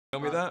Tell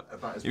me that.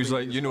 He was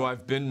like,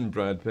 I've been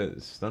Brad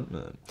Pitt's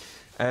stuntman.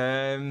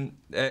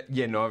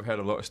 Yeah, no, I've heard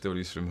a lot of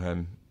stories from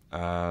him.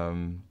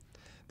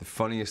 The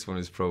funniest one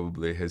is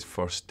probably his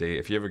first day.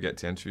 If you ever get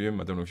to interview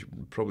him, I don't know if you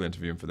probably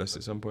interview him for this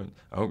at some point.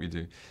 I hope you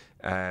do.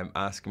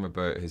 Ask him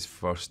about his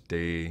first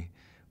day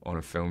on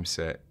a film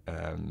set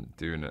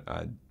doing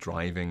a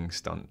driving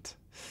stunt.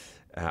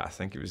 I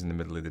think it was in the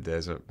middle of the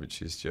desert,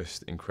 which is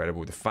just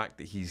incredible. The fact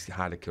that he's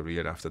had a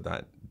career after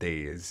that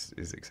day is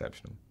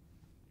exceptional.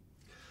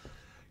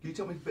 Can you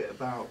tell me a bit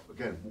about,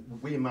 again,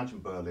 we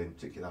imagine Berlin,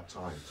 particularly that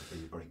time, to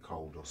be very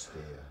cold,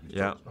 austere. You've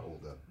talked about all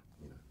the,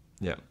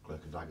 cloak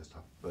and dagger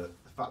stuff, but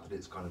the fact that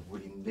it's kind of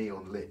really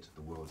neon lit,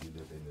 the world you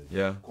live in,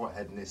 and quite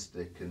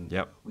hedonistic, and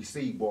we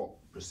see what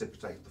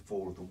precipitates the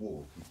fall of the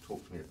wall. Can you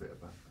talk to me a bit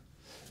about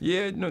that?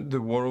 Yeah, no, the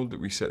world that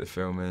we set the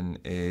film in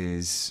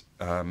is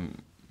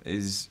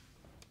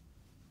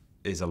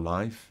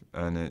alive,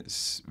 and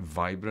it's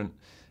vibrant,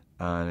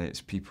 and it's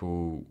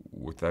people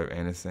without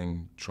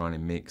anything trying to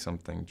make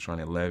something, trying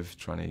to live,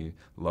 trying to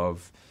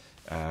love.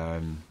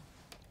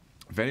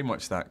 Very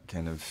much that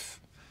kind of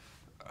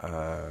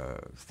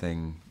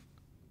thing.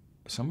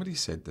 Somebody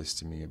said this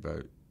to me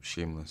about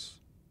Shameless.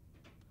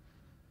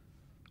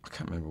 I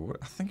can't remember what.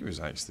 I think it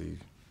was actually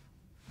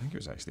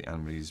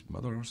Anne-Marie's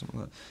mother or something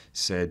like that.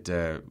 Said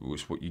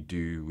it's what you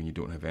do when you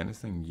don't have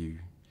anything.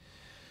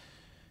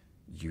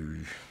 You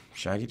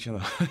shag each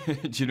other.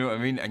 Do you know what I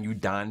mean? And you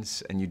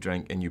dance and you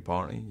drink and you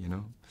party, you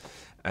know?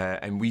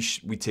 And we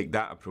take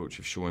that approach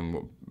of showing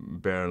what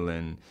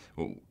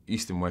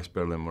East and West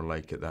Berlin were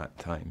like at that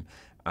time,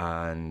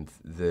 and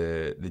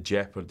the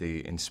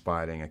jeopardy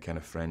inspiring a kind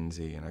of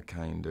frenzy and a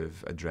kind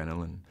of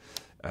adrenaline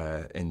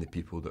in the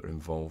people that are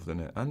involved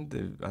in it, and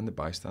the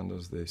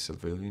bystanders, the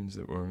civilians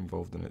that were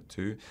involved in it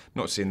too.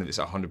 Not saying that it's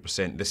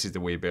 100%. This is the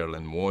way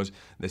Berlin was.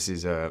 This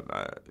is an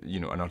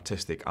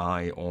artistic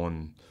eye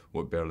on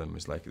what Berlin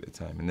was like at the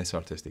time, and this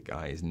artistic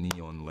eye is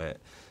neon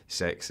lit,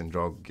 sex and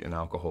drug and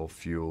alcohol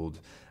fueled,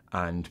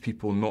 and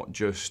people not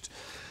just.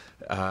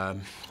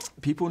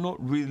 People not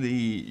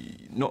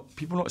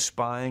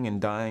spying and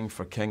dying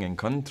for king and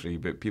country,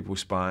 but people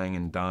spying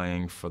and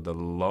dying for the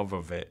love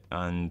of it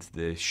and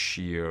the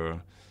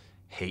sheer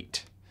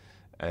hate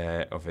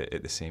of it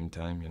at the same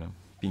time, you know,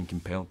 being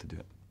compelled to do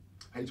it.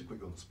 I hate to put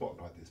you on the spot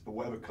like this, but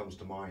whatever comes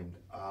to mind,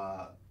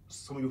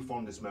 some of your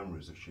fondest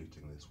memories of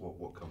shooting this,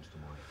 what comes to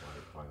mind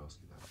if I ask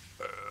you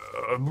that?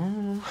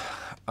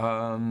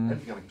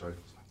 Anything anecdotal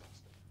is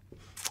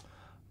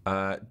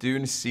fantastic.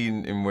 Doing a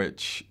scene in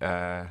which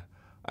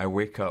I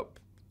wake up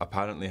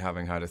apparently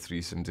having had a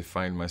threesome to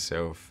find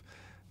myself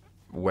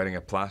wearing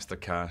a plaster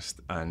cast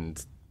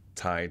and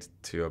tied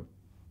to a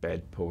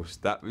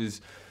bedpost. That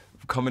was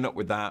coming up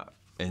with that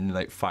in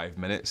like 5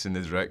 minutes, and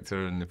the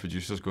director and the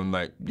producers going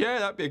like, yeah,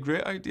 that'd be a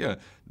great idea.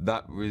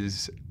 That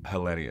was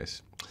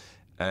hilarious.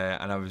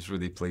 And I was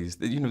really pleased.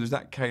 There's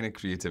that kind of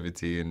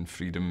creativity and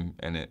freedom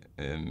in it,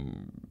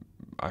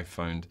 I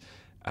found.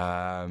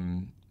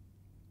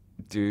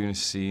 Doing a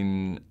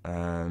scene,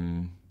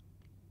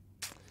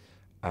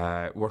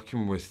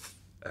 working with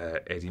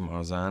Eddie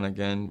Marzan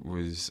again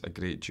was a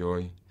great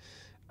joy.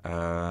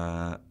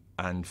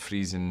 And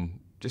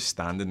just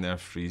standing there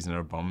freezing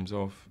our bums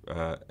off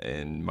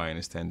in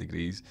 -10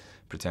 degrees,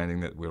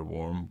 pretending that we're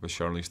warm, with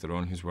Charlize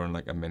Theron, who's wearing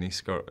like a mini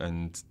skirt,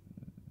 and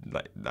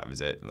like that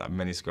was it, a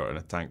mini skirt and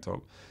a tank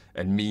top,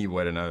 and me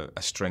wearing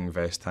a string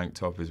vest tank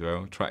top as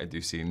well, trying to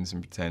do scenes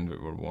and pretend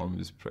that we're warm. It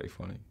was pretty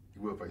funny.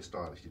 You were very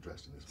stylishly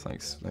dressed in this.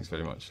 Thanks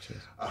very much.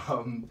 Cheers.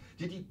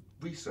 Did you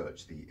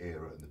research the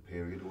era and the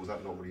period, or was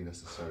that not really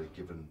necessary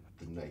given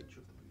the nature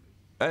of the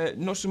movie?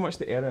 Not so much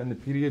the era and the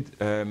period,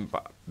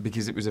 but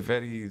because it was a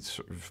very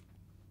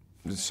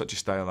such a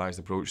stylised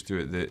approach to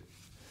it that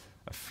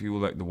I feel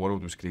like the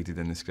world was created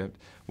in the script.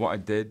 What I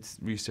did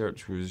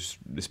research was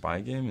the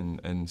spy game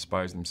and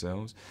spies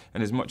themselves,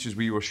 and as much as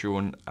we were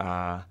shown,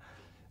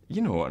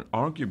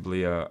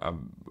 arguably a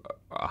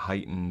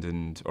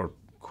heightened or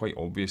quite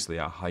obviously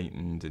a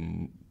heightened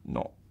and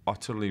not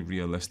utterly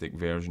realistic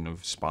version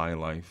of spy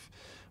life,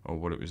 or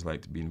what it was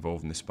like to be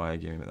involved in the spy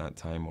game at that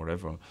time or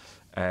ever.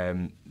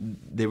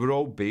 They were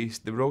all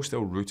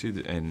still rooted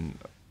in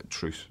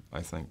truth,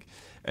 I think.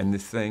 And the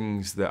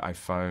things that I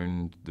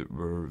found that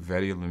were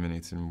very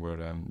illuminating were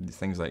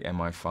things like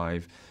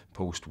MI5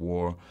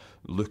 post-war,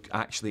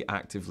 actually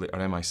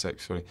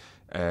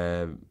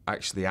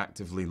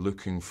actively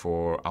looking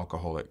for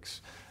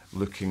alcoholics,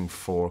 looking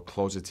for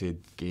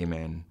closeted gay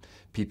men,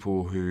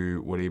 people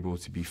who were able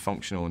to be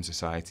functional in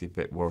society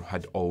but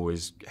had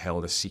always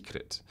held a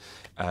secret.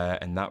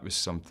 And that was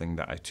something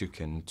that I took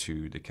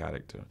into the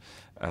character.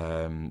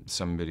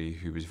 Somebody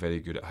who was very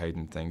good at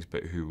hiding things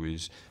but who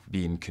was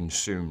being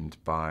consumed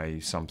by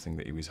something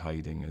that he was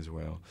hiding as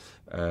well.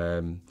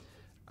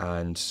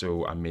 And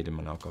so I made him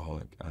an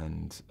alcoholic,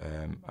 and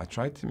I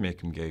tried to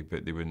make him gay,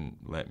 but they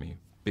wouldn't let me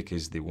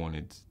because they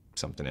wanted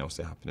something else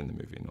to happen in the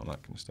movie and all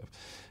that kind of stuff.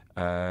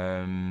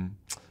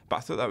 But I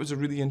thought that was a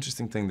really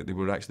interesting thing, that they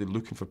were actually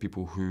looking for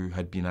people who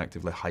had been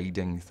actively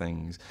hiding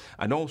things.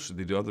 And also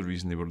the other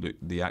reason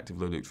they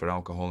actively looked for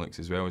alcoholics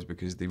as well is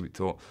because they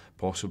thought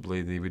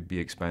possibly they would be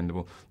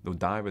expendable. They'll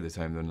die by the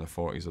time they're in their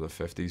 40s or their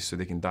 50s, so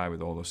they can die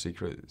with all their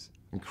secrets.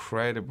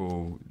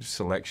 Incredible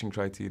selection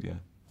criteria.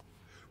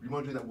 Would you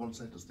mind doing that one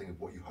sentence thing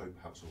of what you hope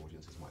perhaps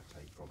audiences might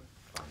take from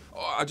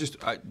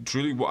it?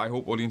 Truly what I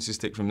hope audiences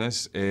take from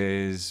this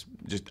is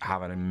just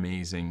have an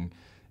amazing,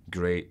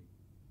 great,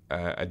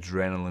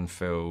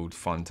 adrenaline-filled,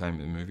 fun time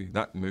in the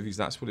movie.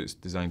 That's what it's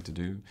designed to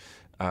do.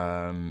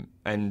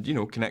 And, you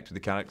know, connect with the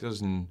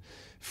characters and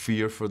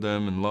fear for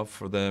them and love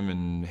for them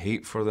and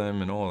hate for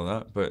them and all of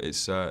that. But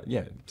it's,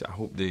 yeah, I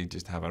hope they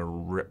just have a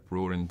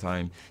rip-roaring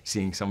time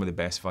seeing some of the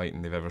best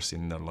fighting they've ever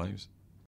seen in their lives.